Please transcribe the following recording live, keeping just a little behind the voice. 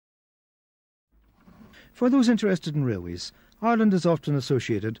For those interested in railways, Ireland is often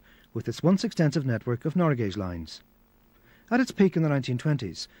associated with its once extensive network of narrow gauge lines. At its peak in the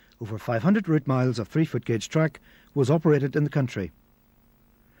 1920s, over 500 route miles of 3-foot gauge track was operated in the country.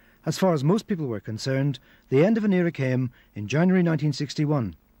 As far as most people were concerned, the end of an era came in January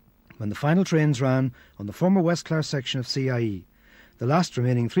 1961, when the final trains ran on the former West Clare section of CIE, the last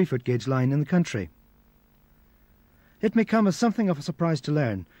remaining 3-foot gauge line in the country. It may come as something of a surprise to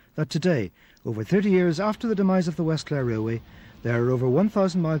learn that today, over 30 years after the demise of the West Clare Railway, there are over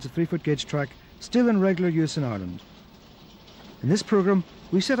 1,000 miles of 3-foot gauge track still in regular use in Ireland. In this programme,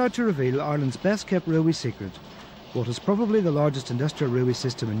 we set out to reveal Ireland's best-kept railway secret, what is probably the largest industrial railway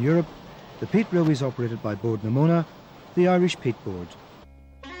system in Europe, the Peat Railways operated by Bord na Móna, the Irish Peat Board.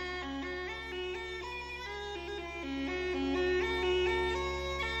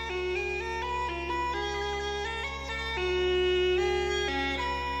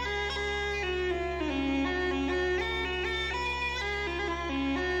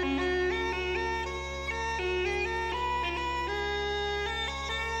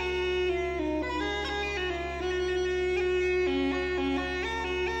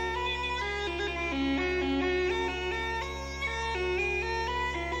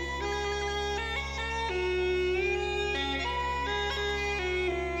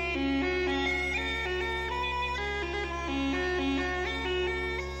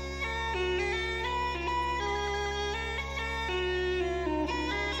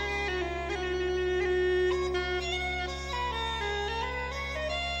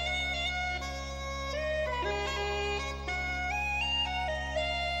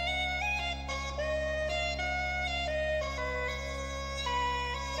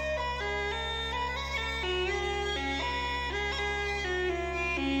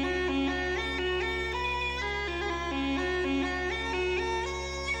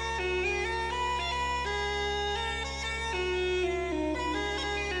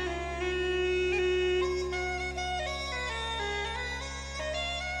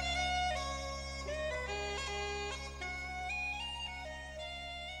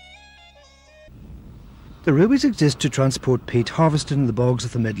 The railways exist to transport peat harvested in the bogs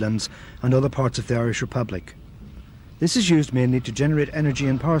of the Midlands and other parts of the Irish Republic. This is used mainly to generate energy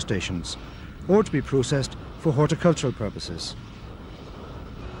in power stations, or to be processed for horticultural purposes.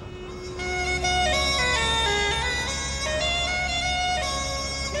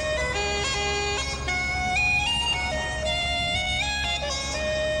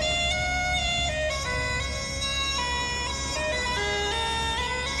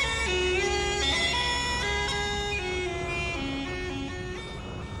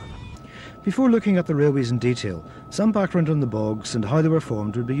 Before looking at the railways in detail, some background on the bogs and how they were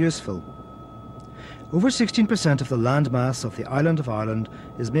formed would be useful. Over 16% of the land mass of the island of Ireland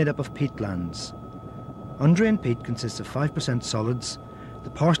is made up of peatlands. Undrained peat consists of 5% solids,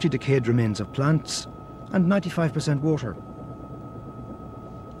 the partially decayed remains of plants, and 95% water.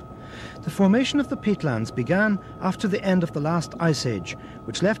 The formation of the peatlands began after the end of the last ice age,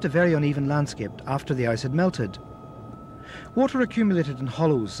 which left a very uneven landscape after the ice had melted. Water accumulated in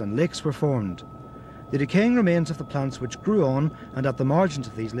hollows and lakes were formed. The decaying remains of the plants which grew on and at the margins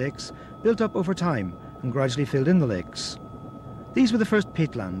of these lakes built up over time and gradually filled in the lakes. These were the first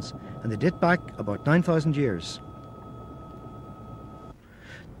peatlands, and they date back about 9,000 years.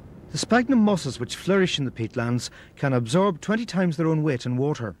 The sphagnum mosses which flourish in the peatlands can absorb 20 times their own weight in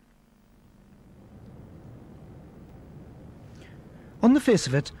water. On the face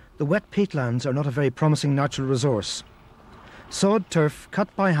of it, the wet peatlands are not a very promising natural resource. Sod turf,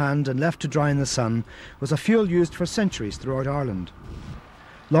 cut by hand and left to dry in the sun, was a fuel used for centuries throughout Ireland.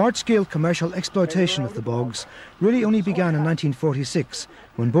 Large-scale commercial exploitation of the bogs really only began in 1946,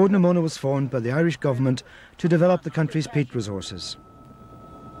 when Bord na Móna was formed by the Irish government to develop the country's peat resources.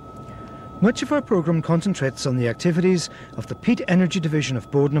 Much of our programme concentrates on the activities of the Peat Energy Division of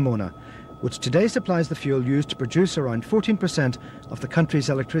Bord na Móna, which today supplies the fuel used to produce around 14% of the country's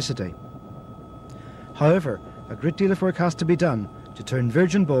electricity. However, a great deal of work has to be done to turn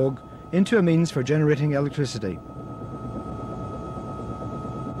virgin bog into a means for generating electricity.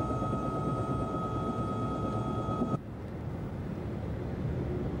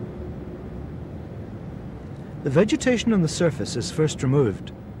 The vegetation on the surface is first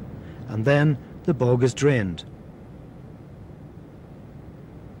removed, and then the bog is drained.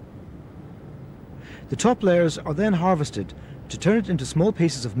 The top layers are then harvested to turn it into small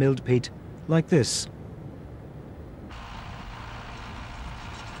pieces of milled peat like this.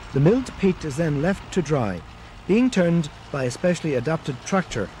 The milled peat is then left to dry, being turned by a specially adapted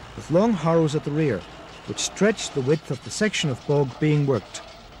tractor with long harrows at the rear, which stretch the width of the section of bog being worked.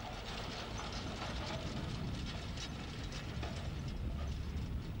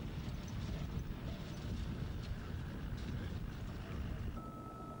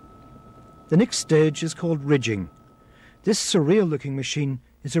 The next stage is called ridging. This surreal-looking machine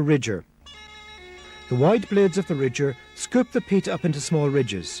is a ridger. The wide blades of the ridger scoop the peat up into small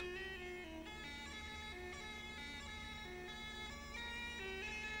ridges.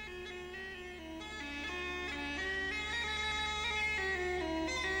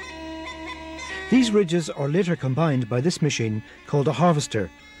 These ridges are later combined by this machine called a harvester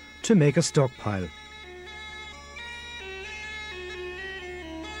to make a stockpile.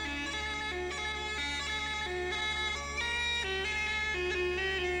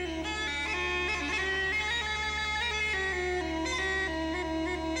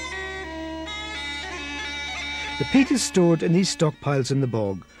 The peat is stored in these stockpiles in the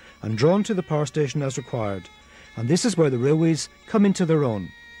bog and drawn to the power station as required, and this is where the railways come into their own.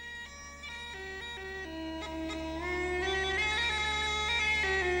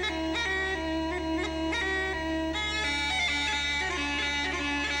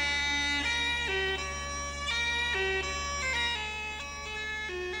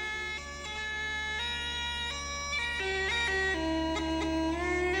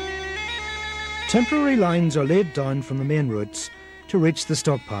 Temporary lines are laid down from the main routes to reach the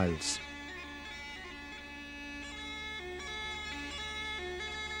stockpiles.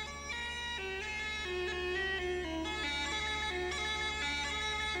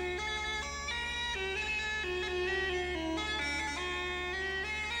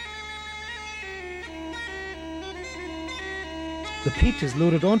 The peat is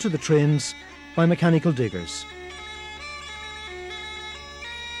loaded onto the trains by mechanical diggers.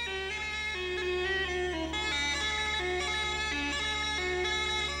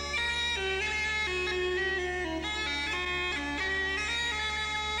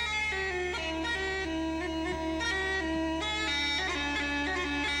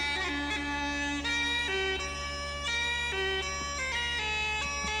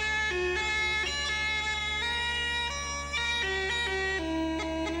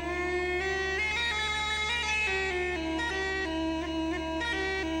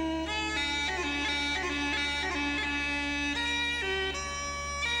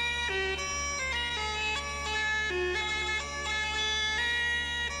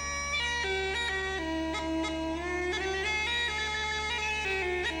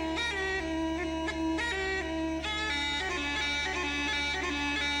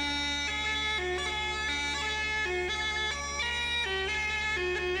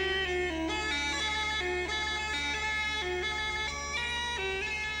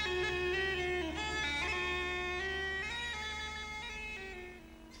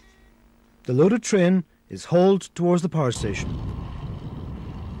 The loaded train is hauled towards the power station.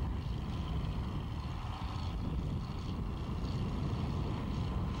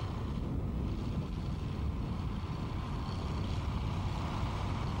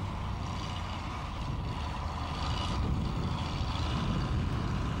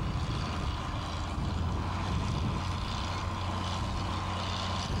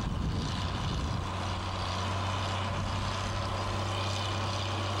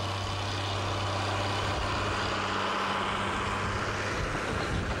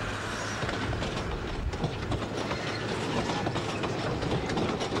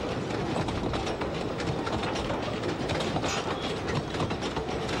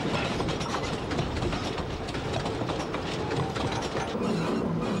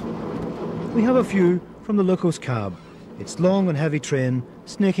 We have a view from the loco's cab, its long and heavy train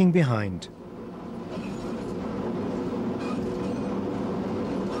snaking behind.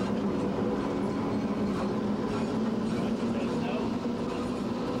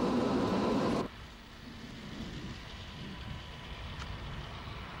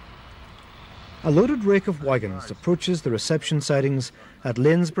 A loaded rake of wagons approaches the reception sidings at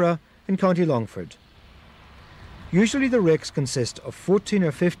Lanesborough in County Longford. Usually the rakes consist of 14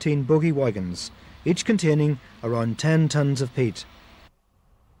 or 15 bogie wagons, each containing around 10 tons of peat.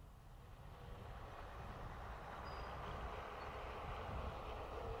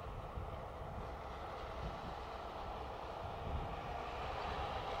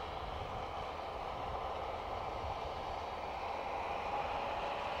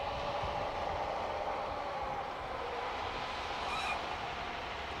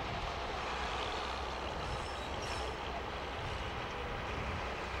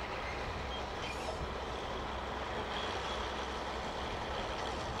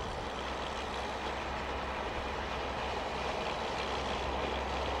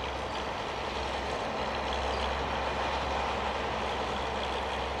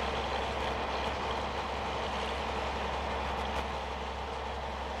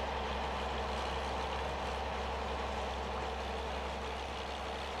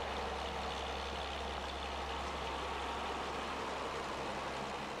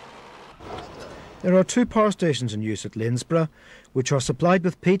 There are 2 power stations in use at Lanesborough, which are supplied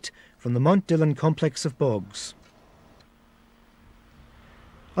with peat from the Mount Dillon complex of bogs.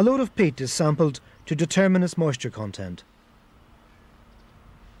 A load of peat is sampled to determine its moisture content.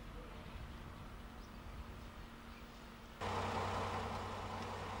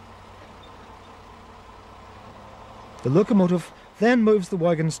 The locomotive then moves the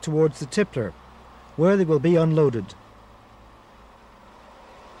wagons towards the tippler, where they will be unloaded.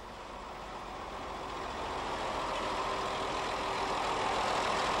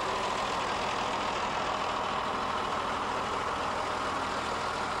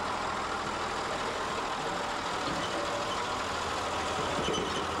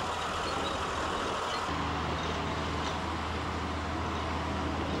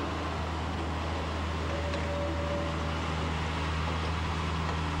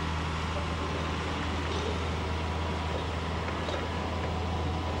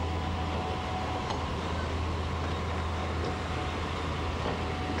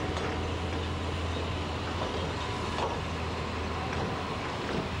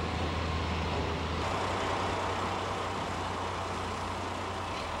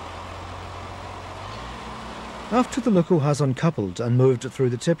 After the loco has uncoupled and moved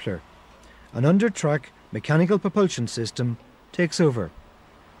through the tippler, an under-track mechanical propulsion system takes over.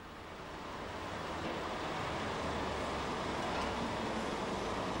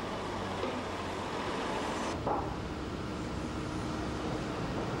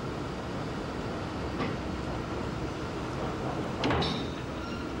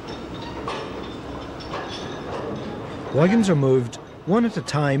 Wagons are moved one at a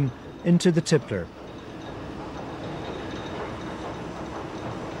time into the tippler.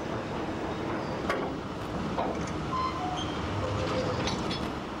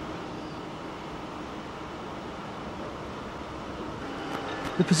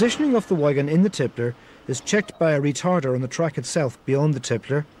 The positioning of the wagon in the tippler is checked by a retarder on the track itself beyond the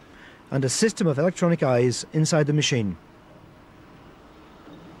tippler and a system of electronic eyes inside the machine.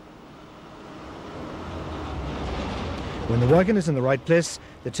 When the wagon is in the right place,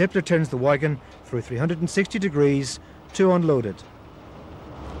 the tippler turns the wagon through 360 degrees to unload it.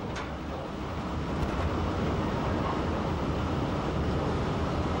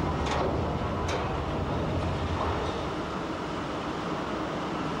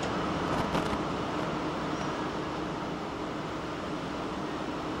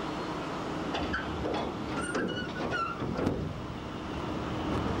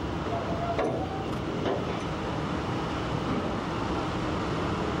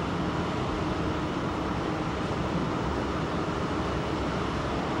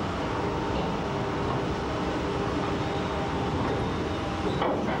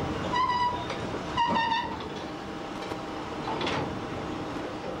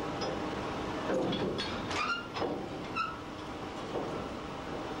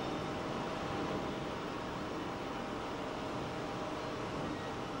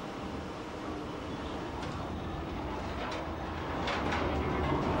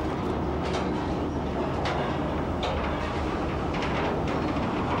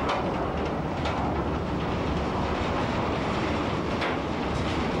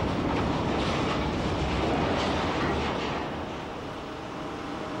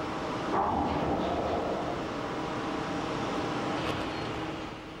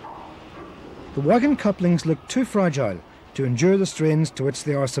 The wagon couplings look too fragile to endure the strains to which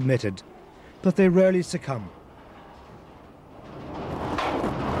they are submitted, but they rarely succumb.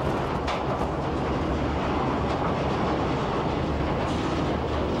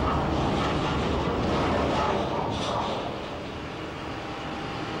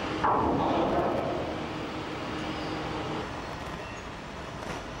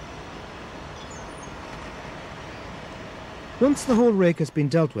 Once the whole rake has been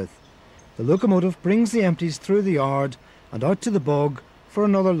dealt with, the locomotive brings the empties through the yard and out to the bog for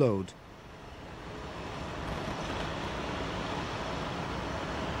another load.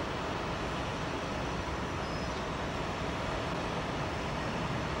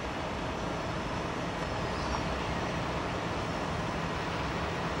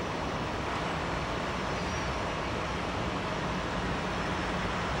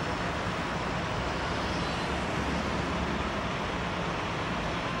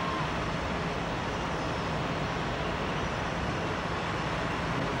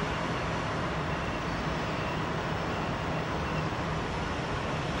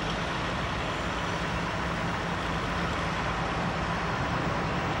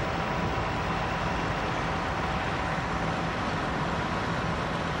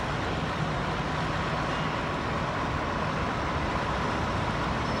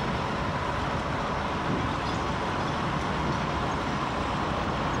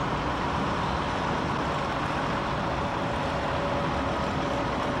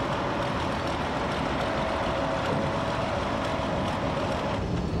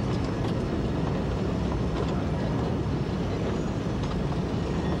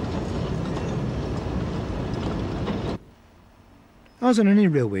 As on any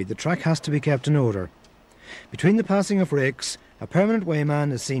railway, the track has to be kept in order. Between the passing of rakes, a permanent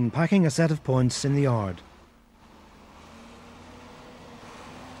weighman is seen packing a set of points in the yard.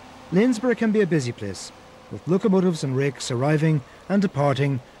 Lanesborough can be a busy place, with locomotives and rakes arriving and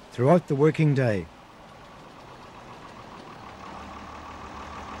departing throughout the working day.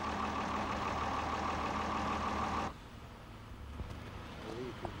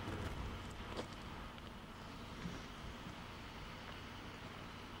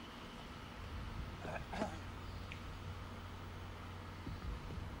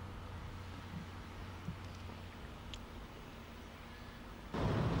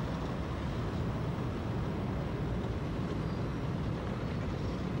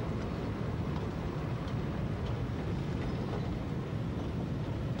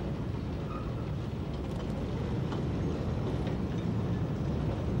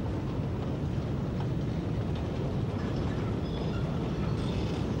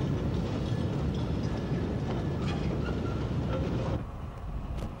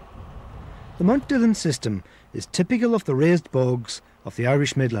 The Mount Dillon system is typical of the raised bogs of the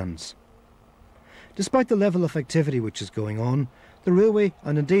Irish Midlands. Despite the level of activity which is going on, the railway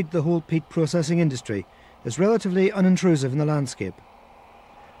and indeed the whole peat processing industry is relatively unintrusive in the landscape.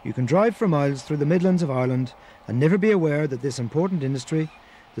 You can drive for miles through the Midlands of Ireland and never be aware that this important industry,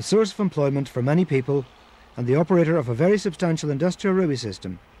 the source of employment for many people and the operator of a very substantial industrial railway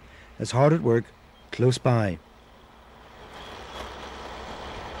system, is hard at work close by.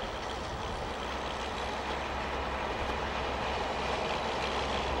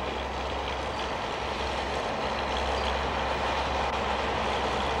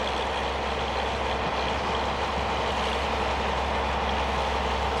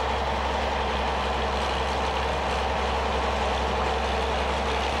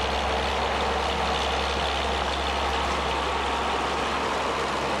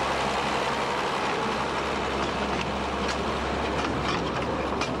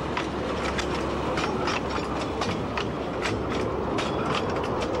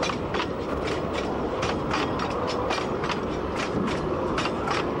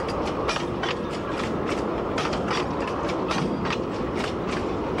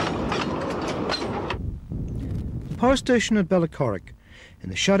 The power station at Bellacorrick, in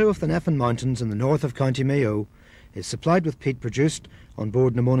the shadow of the Nephin Mountains in the north of County Mayo, is supplied with peat produced on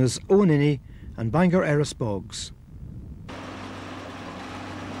board Namona's Owenini and Bangor Eris bogs.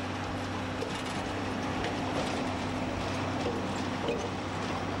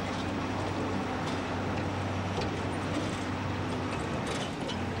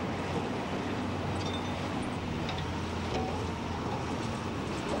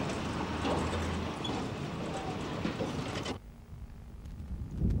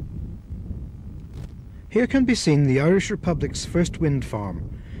 Here can be seen the Irish Republic's first wind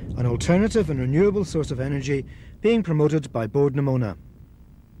farm, an alternative and renewable source of energy being promoted by Bord na Móna.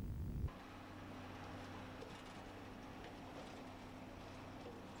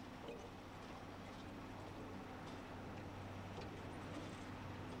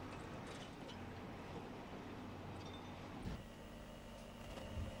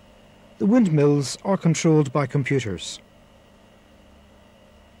 The windmills are controlled by computers.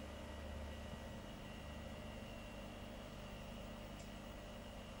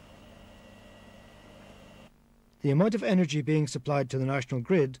 The amount of energy being supplied to the national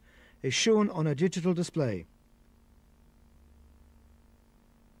grid is shown on a digital display.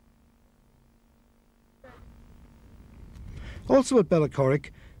 Also at Bellacorrick,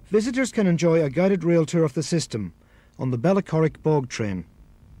 visitors can enjoy a guided rail tour of the system on the Bellacorrick Bog Train.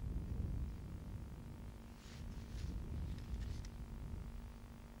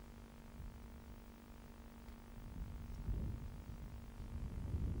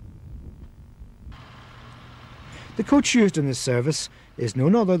 The coach used in this service is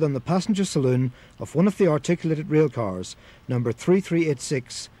none other than the passenger saloon of one of the articulated rail cars, number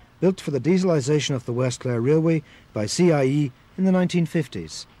 3386, built for the dieselisation of the West Clare Railway by CIE in the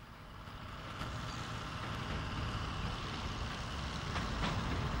 1950s.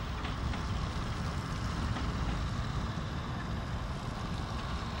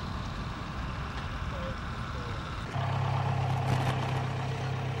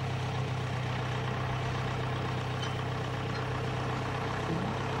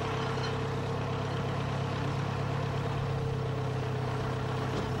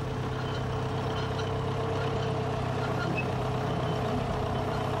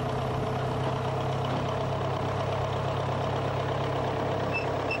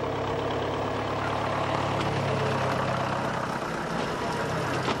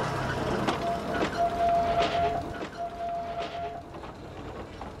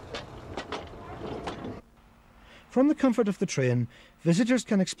 From the comfort of the train, visitors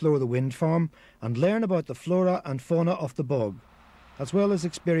can explore the wind farm and learn about the flora and fauna of the bog, as well as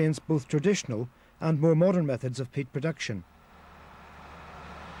experience both traditional and more modern methods of peat production.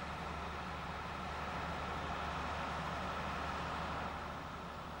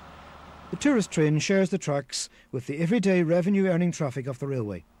 The tourist train shares the tracks with the everyday revenue-earning traffic of the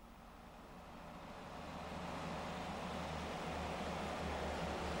railway.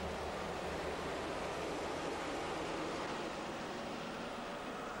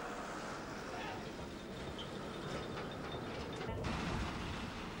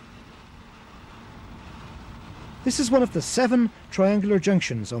 This is one of the 7 triangular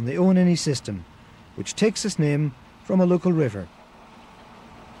junctions on the O&NE system, which takes its name from a local river.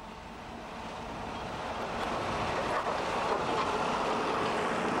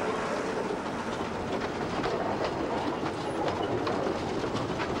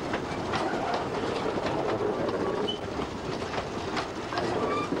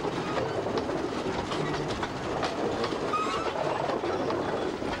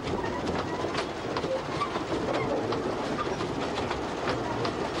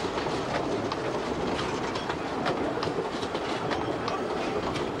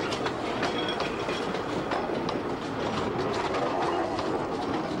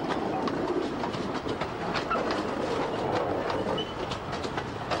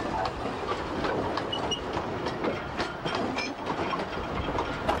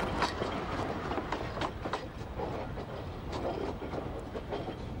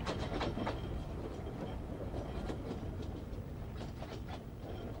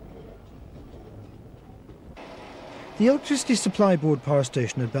 The Electricity Supply Board power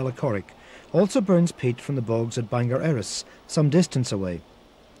station at Bellacorrick also burns peat from the bogs at Bangor Erris, some distance away.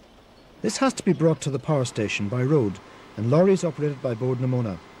 This has to be brought to the power station by road in lorries operated by Bord na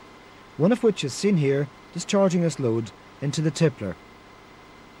Móna, one of which is seen here discharging its load into the tippler.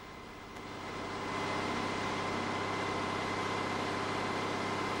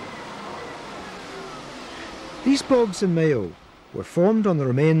 These bogs in Mayo were formed on the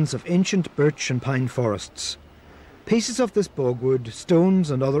remains of ancient birch and pine forests. Pieces of this bogwood, stones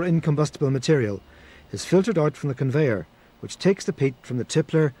and other incombustible material is filtered out from the conveyor, which takes the peat from the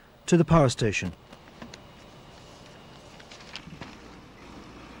tippler to the power station.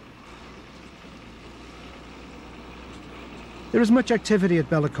 There is much activity at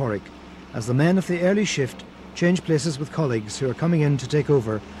Bellacorrick as the men of the early shift change places with colleagues who are coming in to take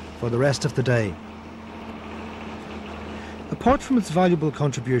over for the rest of the day. Apart from its valuable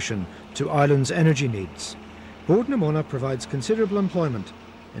contribution to Ireland's energy needs, Bord na Móna provides considerable employment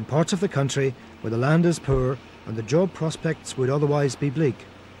in parts of the country where the land is poor and the job prospects would otherwise be bleak.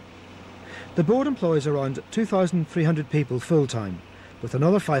 The board employs around 2,300 people full-time, with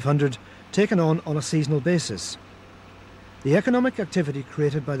another 500 taken on a seasonal basis. The economic activity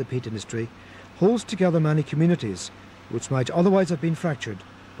created by the peat industry holds together many communities which might otherwise have been fractured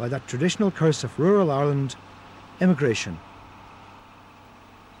by that traditional curse of rural Ireland, immigration.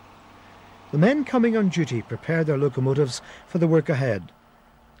 The men coming on duty prepare their locomotives for the work ahead.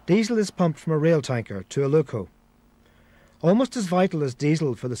 Diesel is pumped from a rail tanker to a loco. Almost as vital as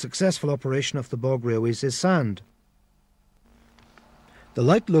diesel for the successful operation of the bog railways is sand. The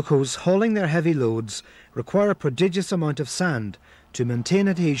light locos hauling their heavy loads require a prodigious amount of sand to maintain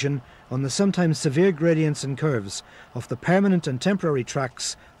adhesion on the sometimes severe gradients and curves of the permanent and temporary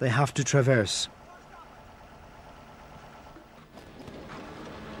tracks they have to traverse.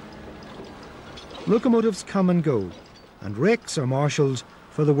 Locomotives come and go, and rakes are marshalled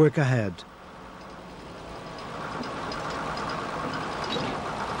for the work ahead.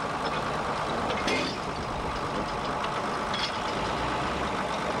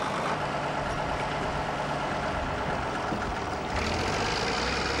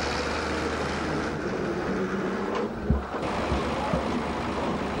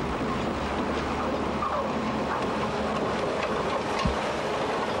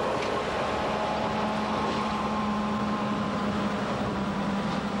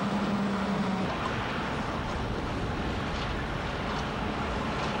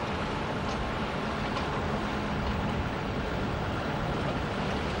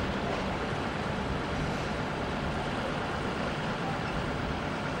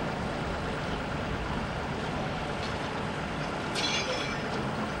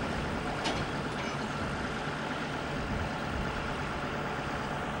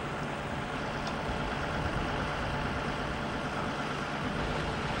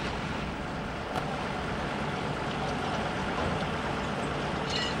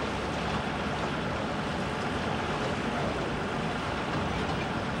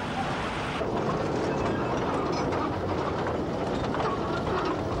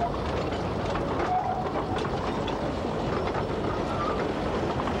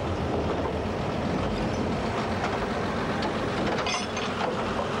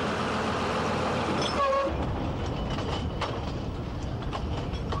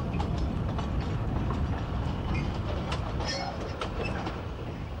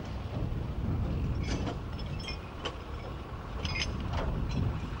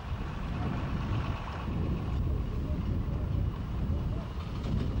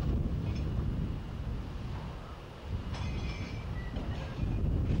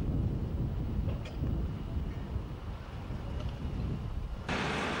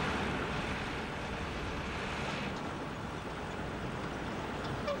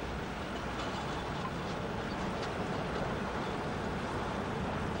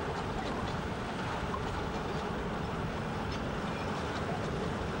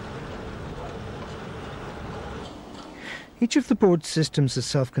 Each of the board's systems is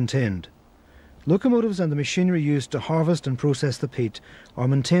self-contained. Locomotives and the machinery used to harvest and process the peat are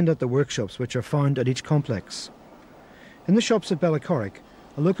maintained at the workshops which are found at each complex. In the shops at Bellacorrick,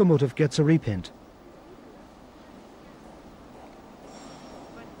 a locomotive gets a repaint.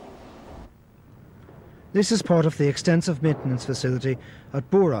 This is part of the extensive maintenance facility at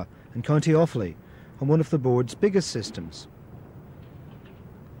Bora in County Offaly on one of the board's biggest systems.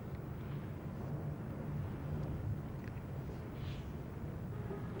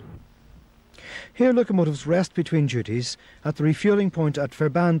 Here locomotives rest between duties at the refuelling point at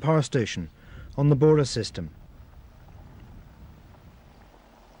Ferban Power Station on the Bora system.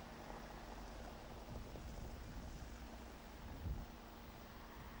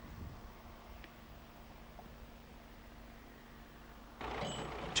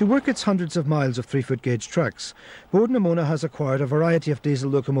 To work its hundreds of miles of 3-foot gauge tracks, Bord na Móna has acquired a variety of diesel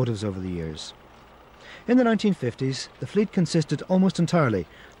locomotives over the years. In the 1950s, the fleet consisted almost entirely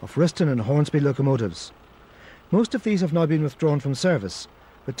of Riston and Hornsby locomotives. Most of these have now been withdrawn from service,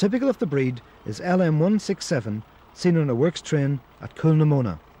 but typical of the breed is LM 167, seen on a works train at Cúl na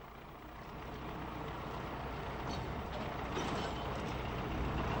Móna.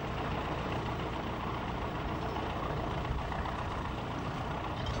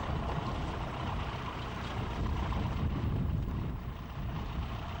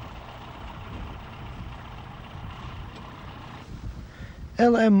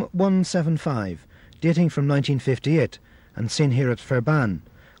 LM 175, dating from 1958 and seen here at Ferban,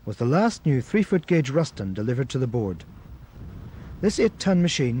 was the last new 3-foot gauge Ruston delivered to the board. This 8-ton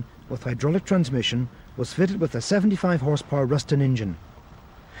machine with hydraulic transmission was fitted with a 75 horsepower Ruston engine.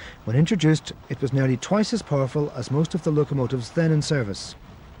 When introduced, it was nearly twice as powerful as most of the locomotives then in service.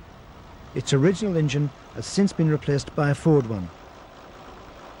 Its original engine has since been replaced by a Ford one.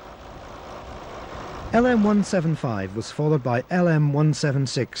 LM 175 was followed by LM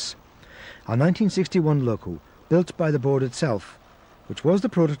 176, a 1961 loco built by the board itself, which was the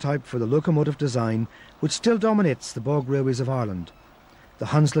prototype for the locomotive design which still dominates the bog railways of Ireland, the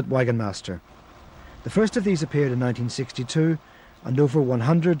Hunslet Wagon Master. The first of these appeared in 1962 and over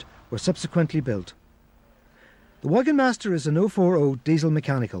 100 were subsequently built. The Wagon Master is an 040 diesel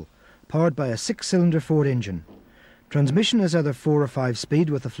mechanical powered by a 6-cylinder Ford engine. Transmission is either 4 or 5 speed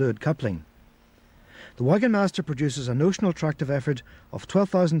with a fluid coupling. The Wagon Master produces a notional tractive effort of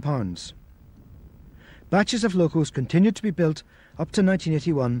 12,000 pounds. Batches of locos continued to be built up to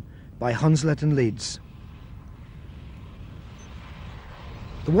 1981 by Hunslet and Leeds.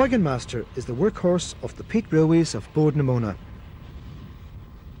 The Wagon Master is the workhorse of the Peat railways of Bord na Móna.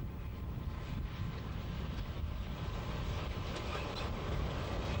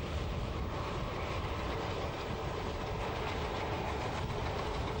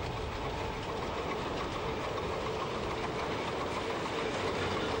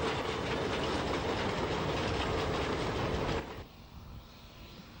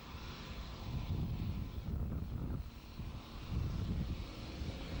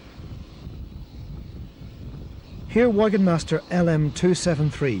 Here Wagon Master LM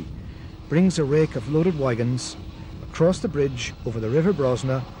 273 brings a rake of loaded wagons across the bridge over the River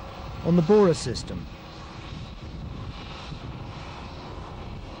Brosna on the Bora system.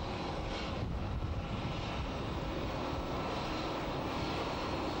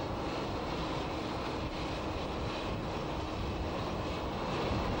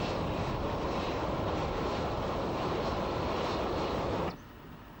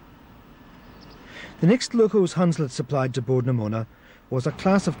 The next locos Hunslet supplied to Bord na Móna was a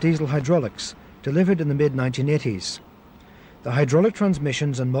class of diesel hydraulics delivered in the mid-1980s. The hydraulic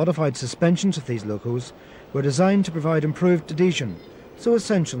transmissions and modified suspensions of these locos were designed to provide improved adhesion, so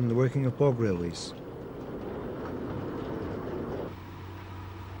essential in the working of bog railways.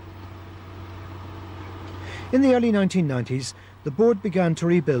 In the early 1990s, the board began to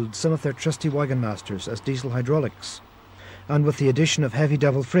rebuild some of their trusty Wagon Masters as diesel hydraulics, and with the addition of heavy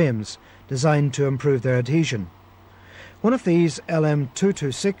double frames designed to improve their adhesion. One of these, LM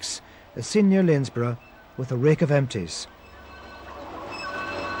 226, is seen near Lanesborough with a rake of empties.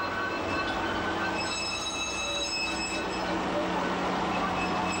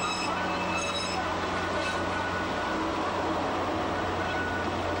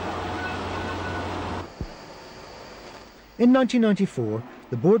 In 1994,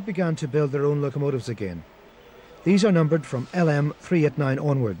 the board began to build their own locomotives again. These are numbered from LM 389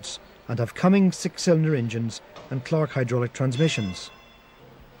 onwards and have Cummins 6-cylinder engines and Clark hydraulic transmissions.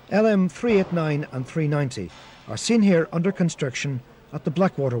 LM 389 and 390 are seen here under construction at the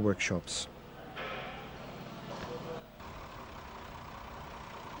Blackwater workshops.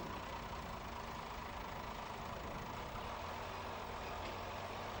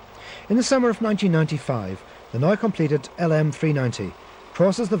 In the summer of 1995, the now completed LM 390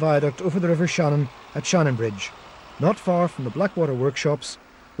 crosses the viaduct over the River Shannon at Shannonbridge, not far from the Blackwater workshops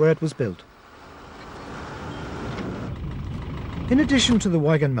where it was built. In addition to the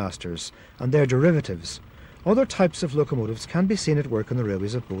wagon masters and their derivatives, other types of locomotives can be seen at work on the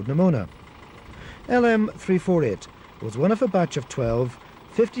railways of Bode na Móna. LM 348 was one of a batch of 12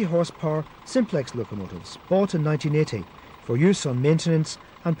 50 horsepower simplex locomotives bought in 1980 for use on maintenance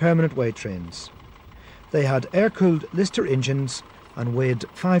and permanent way trains. They had air-cooled Lister engines and weighed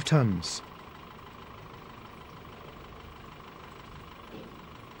 5 tons.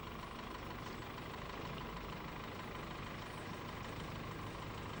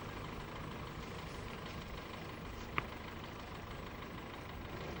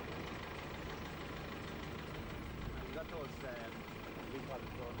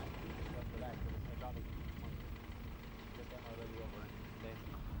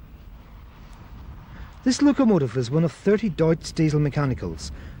 This locomotive is one of 30 Deutz diesel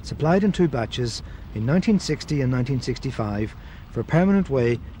mechanicals supplied in 2 batches in 1960 and 1965 for permanent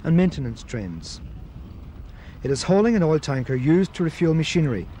way and maintenance trains. It is hauling an oil tanker used to refuel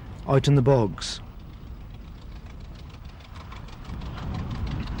machinery out in the bogs.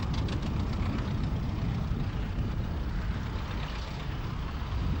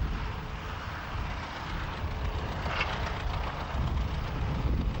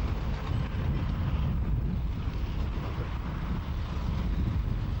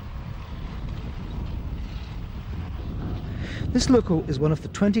 This loco is one of the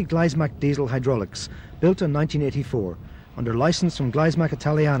 20 Gleismack diesel hydraulics built in 1984 under licence from Gleismack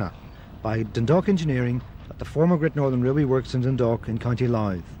Italiana by Dundalk Engineering at the former Great Northern Railway Works in Dundalk in County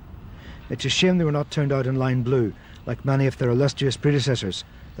Louth. It's a shame they were not turned out in line blue like many of their illustrious predecessors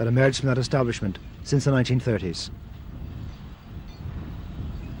that emerged from that establishment since the 1930s.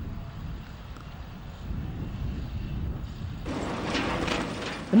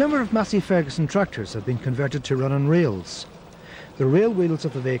 A number of Massey Ferguson tractors have been converted to run on rails. The rail wheels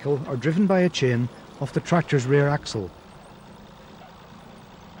of the vehicle are driven by a chain off the tractor's rear axle.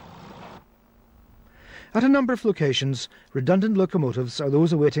 At a number of locations, redundant locomotives or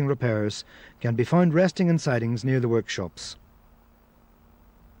those awaiting repairs can be found resting in sidings near the workshops.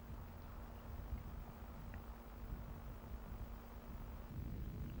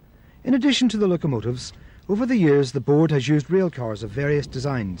 In addition to the locomotives, over the years the board has used rail cars of various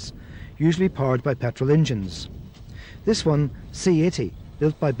designs, usually powered by petrol engines. This one, C80,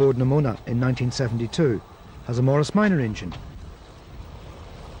 built by Bode na Móna in 1972, has a Morris Minor engine.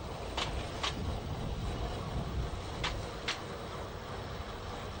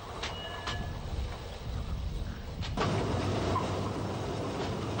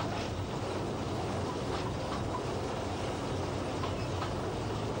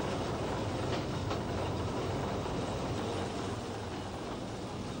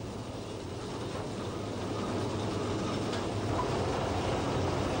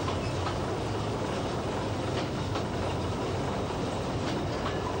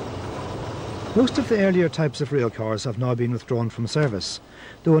 Most of the earlier types of rail cars have now been withdrawn from service,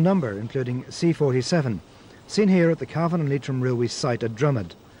 though a number, including C47, seen here at the Cavan and Leitrim Railway site at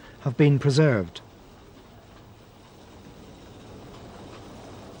Drummond, have been preserved.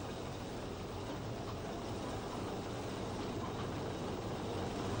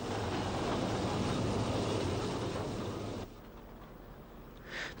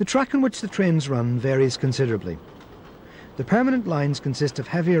 The track on which the trains run varies considerably. The permanent lines consist of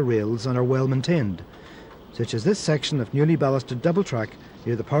heavier rails and are well maintained, such as this section of newly ballasted double track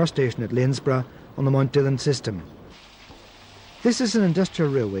near the power station at Lanesborough on the Mount Dillon system. This is an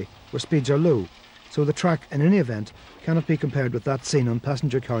industrial railway where speeds are low, so the track in any event cannot be compared with that seen on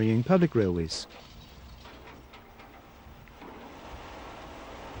passenger carrying public railways.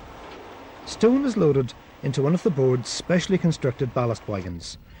 Stone is loaded into one of the board's specially constructed ballast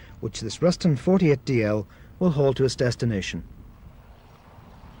wagons, which this Ruston 48DL will haul to its destination.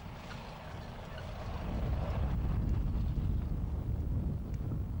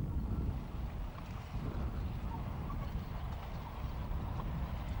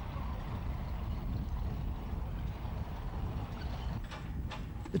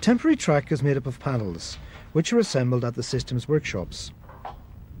 The temporary track is made up of panels, which are assembled at the system's workshops.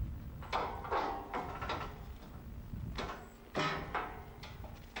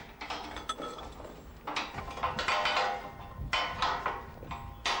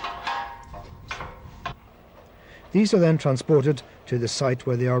 These are then transported to the site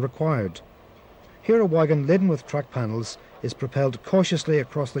where they are required. Here a wagon laden with track panels is propelled cautiously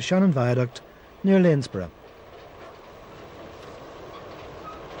across the Shannon Viaduct near Lanesborough.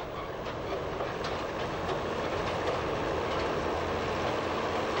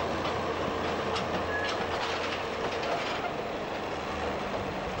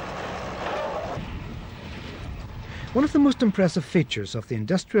 One of the most impressive features of the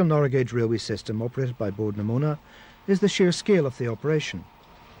industrial narrow gauge railway system operated by Bord na Móna is the sheer scale of the operation.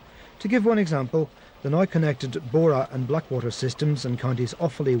 To give one example, the now connected Bora and Blackwater systems in counties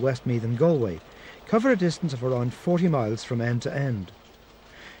Offaly, Westmeath and Galway cover a distance of around 40 miles from end to end.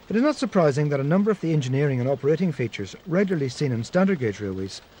 It is not surprising that a number of the engineering and operating features regularly seen in standard gauge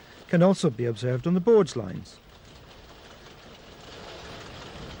railways can also be observed on the Bord's lines.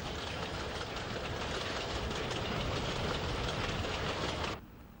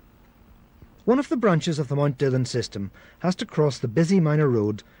 One of the branches of the Mount Dillon system has to cross the busy minor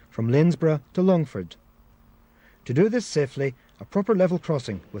road from Lanesborough to Longford. To do this safely, a proper level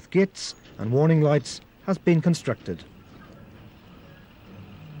crossing with gates and warning lights has been constructed.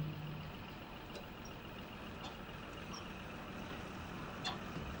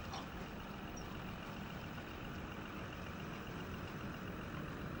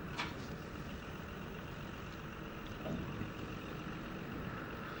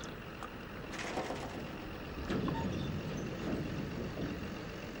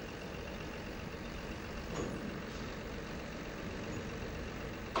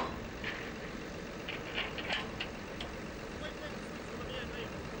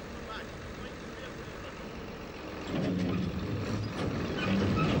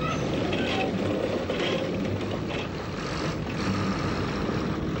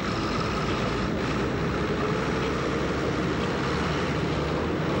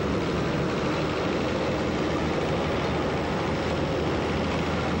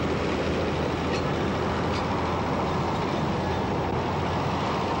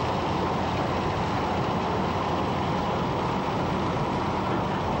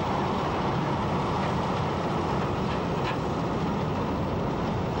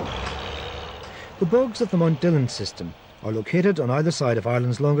 The bogs of the Mount Dillon system are located on either side of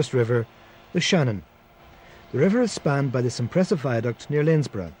Ireland's longest river, the Shannon. The river is spanned by this impressive viaduct near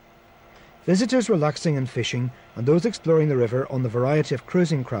Lanesborough. Visitors relaxing and fishing and those exploring the river on the variety of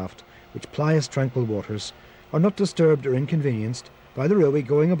cruising craft which ply its tranquil waters are not disturbed or inconvenienced by the railway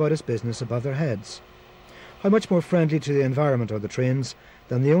going about its business above their heads. How much more friendly to the environment are the trains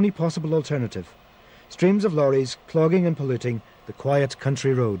than the only possible alternative: streams of lorries clogging and polluting the quiet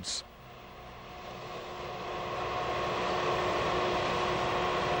country roads.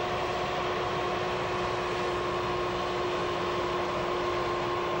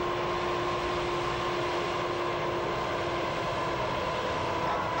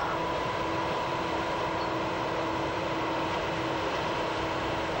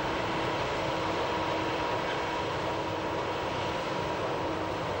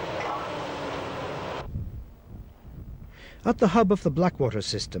 At the hub of the Blackwater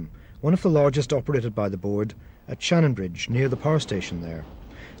system, one of the largest operated by the Board, at Shannon Bridge near the power station there,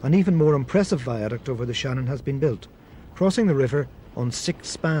 an even more impressive viaduct over the Shannon has been built, crossing the river on 6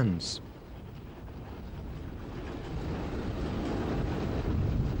 spans.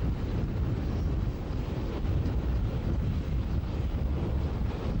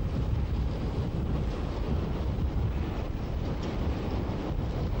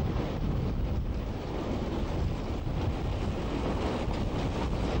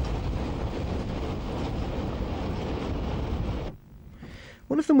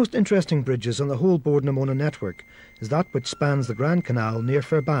 One of the most interesting bridges on the whole Bord na Móna network is that which spans the Grand Canal near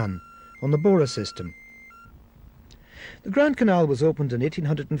Ferban on the Bora system. The Grand Canal was opened in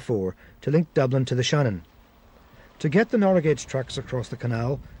 1804 to link Dublin to the Shannon. To get the narrow gauge tracks across the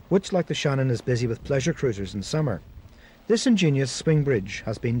canal, which like the Shannon is busy with pleasure cruisers in summer, this ingenious swing bridge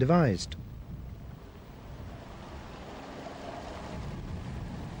has been devised.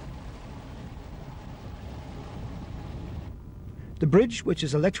 The bridge, which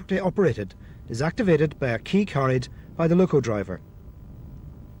is electrically operated, is activated by a key carried by the loco driver.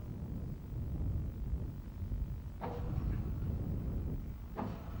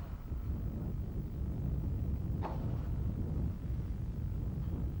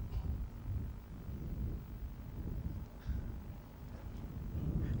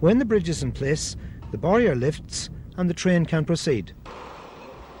 When the bridge is in place, the barrier lifts and the train can proceed.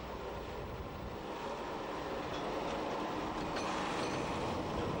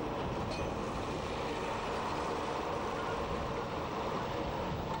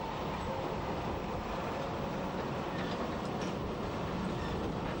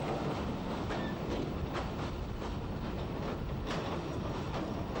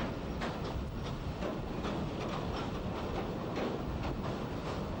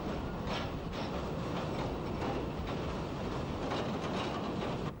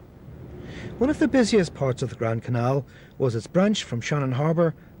 One of the busiest parts of the Grand Canal was its branch from Shannon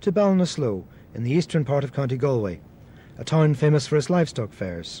Harbour to Ballinasloe in the eastern part of County Galway, a town famous for its livestock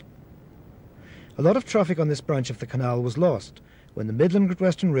fairs. A lot of traffic on this branch of the canal was lost when the Midland Great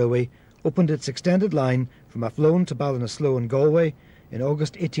Western Railway opened its extended line from Athlone to Ballinasloe in Galway in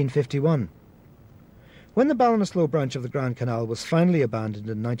August 1851. When the Ballinasloe branch of the Grand Canal was finally abandoned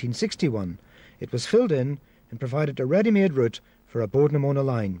in 1961, it was filled in and provided a ready-made route for a Bord-na-Mona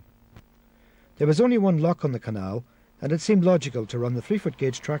line. There was only one lock on the canal, and it seemed logical to run the 3-foot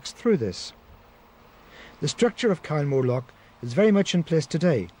gauge tracks through this. The structure of Kylemore Lock is very much in place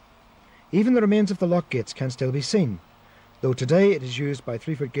today. Even the remains of the lock gates can still be seen, though today it is used by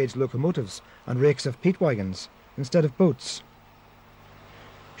 3-foot gauge locomotives and rakes of peat wagons instead of boats.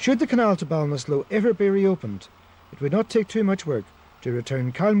 Should the canal to Ballinasloe ever be reopened, it would not take too much work to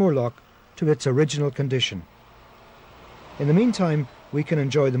return Kylemore Lock to its original condition. In the meantime, we can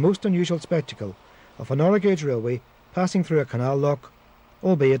enjoy the most unusual spectacle of a narrow gauge railway passing through a canal lock,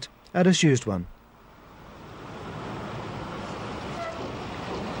 albeit a disused one.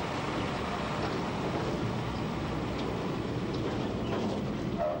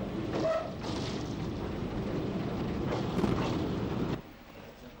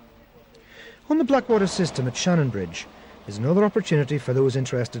 On the Blackwater system at Shannonbridge is another opportunity for those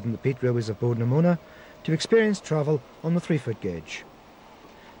interested in the Peat Railways of Bord-na-Mona to experience travel on the 3-foot gauge.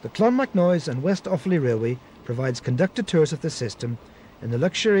 The Clonmacnoise and West Offaly Railway provides conducted tours of the system in the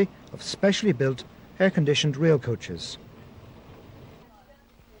luxury of specially built air-conditioned rail coaches.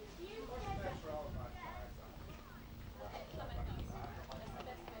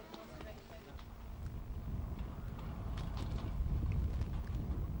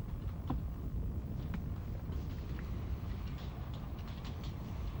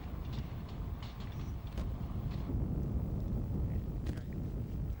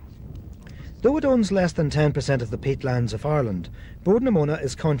 Though it owns less than 10% of the peatlands of Ireland, Bord-na-Mona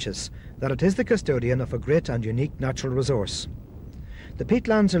is conscious that it is the custodian of a great and unique natural resource. The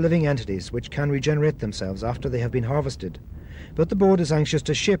peatlands are living entities which can regenerate themselves after they have been harvested, but the board is anxious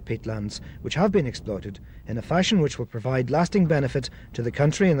to shape peatlands which have been exploited in a fashion which will provide lasting benefit to the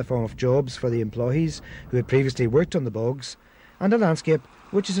country in the form of jobs for the employees who had previously worked on the bogs, and a landscape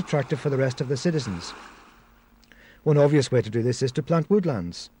which is attractive for the rest of the citizens. One obvious way to do this is to plant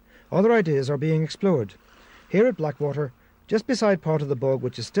woodlands. Other ideas are being explored. Here at Blackwater, just beside part of the bog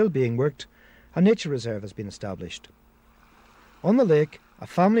which is still being worked, a nature reserve has been established. On the lake, a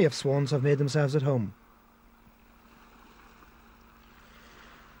family of swans have made themselves at home.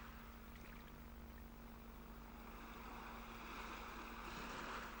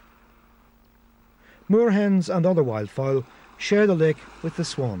 Moorhens and other wildfowl share the lake with the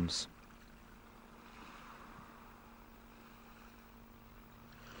swans.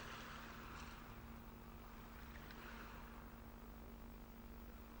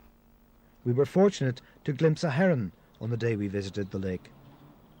 We were fortunate to glimpse a heron on the day we visited the lake.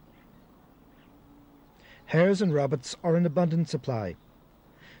 Hares and rabbits are in abundant supply.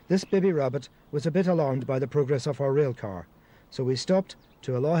 This baby rabbit was a bit alarmed by the progress of our rail car, so we stopped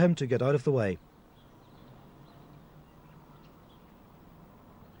to allow him to get out of the way.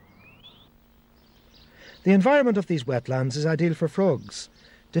 The environment of these wetlands is ideal for frogs,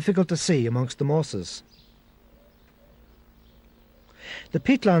 difficult to see amongst the mosses. The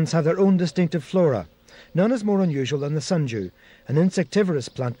peatlands have their own distinctive flora. None is more unusual than the sundew, an insectivorous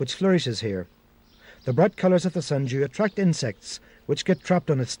plant which flourishes here. The bright colours of the sundew attract insects which get trapped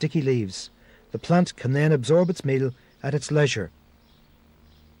on its sticky leaves. The plant can then absorb its meal at its leisure.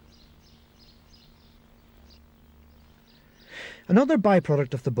 Another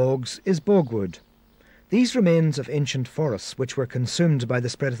byproduct of the bogs is bogwood. These remains of ancient forests, which were consumed by the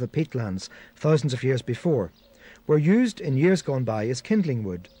spread of the peatlands thousands of years before, were used in years gone by as kindling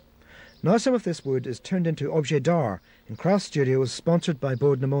wood. Now some of this wood is turned into objet d'art in craft studios sponsored by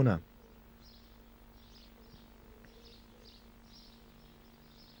Bord-na-Mona.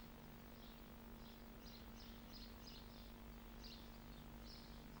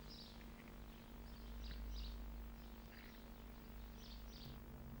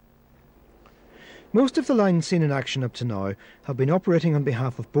 Most of the lines seen in action up to now have been operating on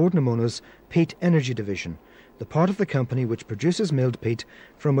behalf of Bord-na-Mona's Peat Energy Division, the part of the company which produces milled peat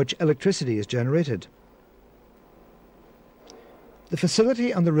from which electricity is generated. The facility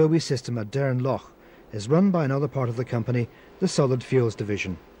and the railway system at Derrenloch is run by another part of the company, the Solid Fuels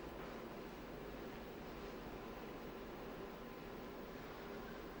Division.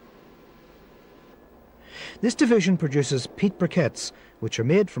 This division produces peat briquettes, which are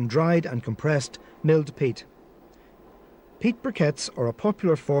made from dried and compressed milled peat. Peat briquettes are a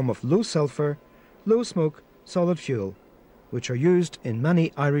popular form of low sulphur, low smoke solid fuel, which are used in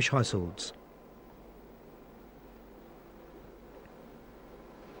many Irish households.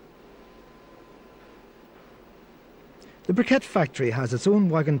 The briquette factory has its own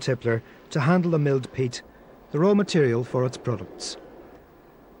wagon tippler to handle the milled peat, the raw material for its products.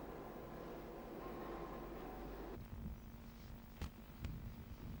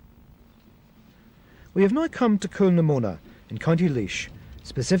 We have now come to Coolnamona in County Laois,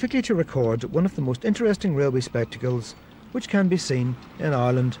 specifically to record one of the most interesting railway spectacles which can be seen in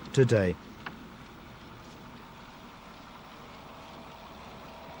Ireland today.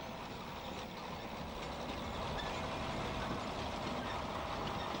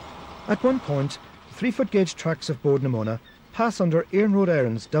 At one point, the 3-foot gauge tracks of Boardnamona pass under Iron Road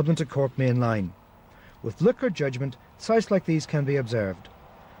Erin's Dublin to Cork main line. With look or judgment, sights like these can be observed.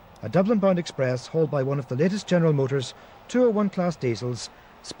 A Dublin-bound express hauled by one of the latest General Motors 201 class diesels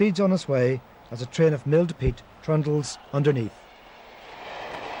speeds on its way as a train of milled peat trundles underneath.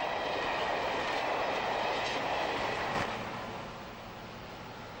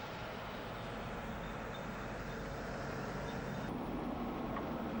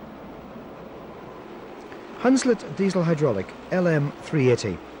 Hunslet diesel hydraulic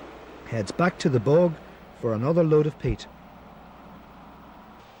LM380 heads back to the bog for another load of peat.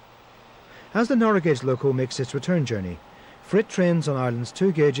 As the narrow gauge loco makes its return journey, freight trains on Ireland's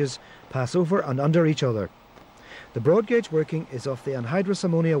 2 gauges pass over and under each other. The broad gauge working is of the anhydrous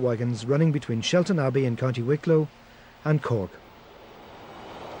ammonia wagons running between Shelton Abbey in County Wicklow and Cork.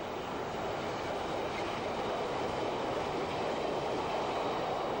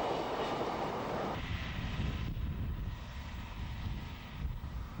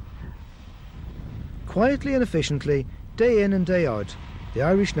 Quietly and efficiently, day in and day out, the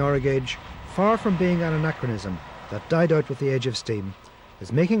Irish narrow gauge, far from being an anachronism that died out with the age of steam,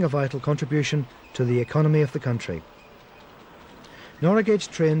 is making a vital contribution to the economy of the country. Narrow gauge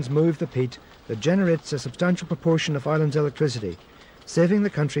trains move the peat that generates a substantial proportion of Ireland's electricity, saving the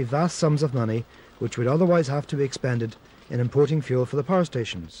country vast sums of money which would otherwise have to be expended in importing fuel for the power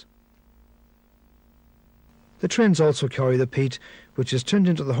stations. The trains also carry the peat, which is turned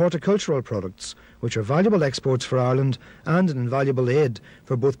into the horticultural products, which are valuable exports for Ireland and an invaluable aid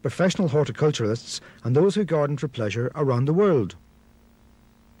for both professional horticulturists and those who garden for pleasure around the world.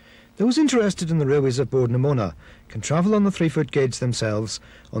 Those interested in the railways of Boardnamona can travel on the 3-foot gauge themselves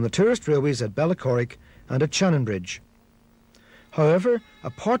on the tourist railways at Bellacorrick and at Shannonbridge. However,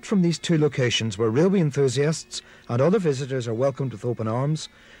 apart from these 2 locations where railway enthusiasts and other visitors are welcomed with open arms,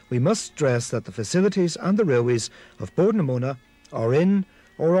 we must stress that the facilities and the railways of Boardnamona are in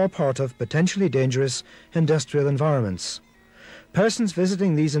or are part of potentially dangerous industrial environments. Persons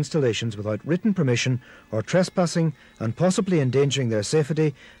visiting these installations without written permission are trespassing and possibly endangering their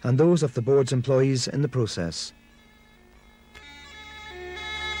safety and those of the board's employees in the process.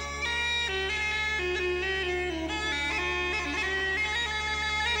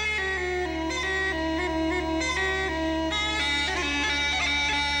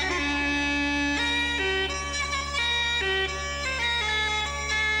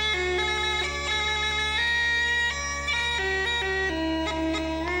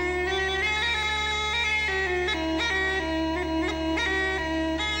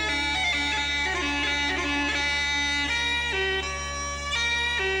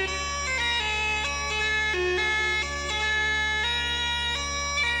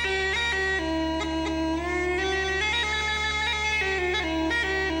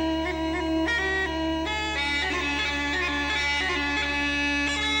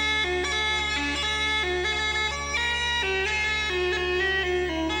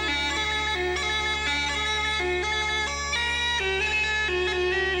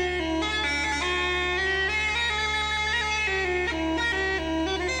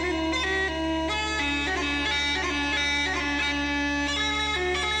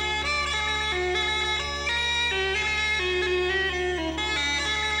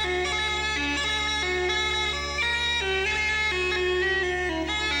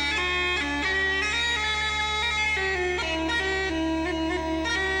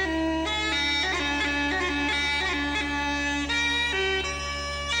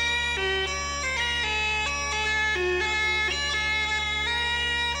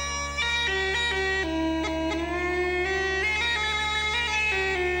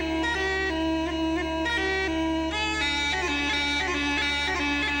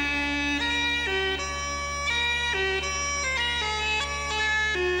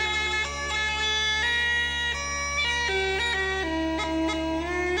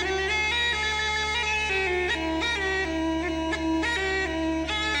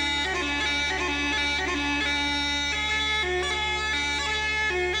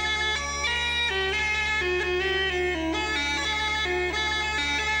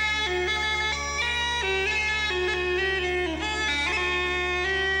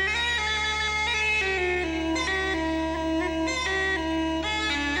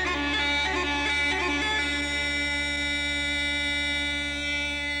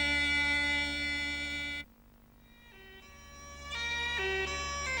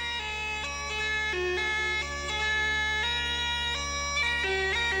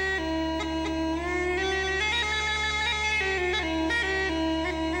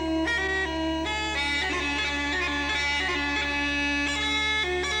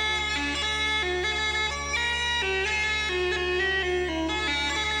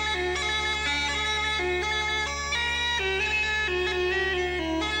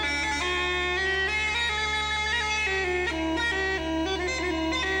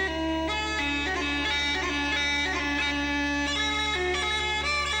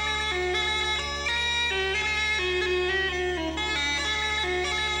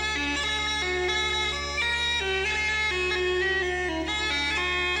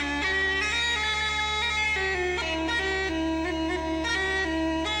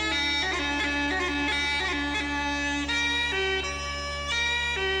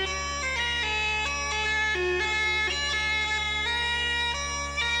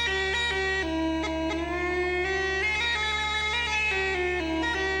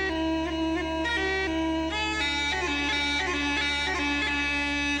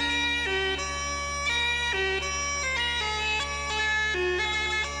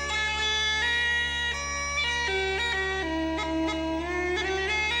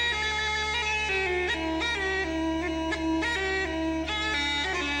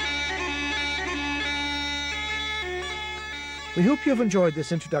 We hope you have enjoyed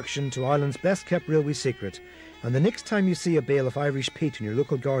this introduction to Ireland's best-kept railway secret, and the next time you see a bale of Irish peat in your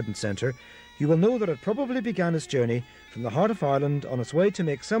local garden centre, you will know that it probably began its journey from the heart of Ireland on its way to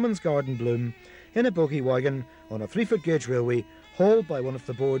make someone's garden bloom in a bogie wagon on a 3-foot gauge railway hauled by one of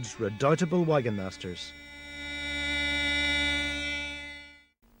the board's redoubtable wagon masters.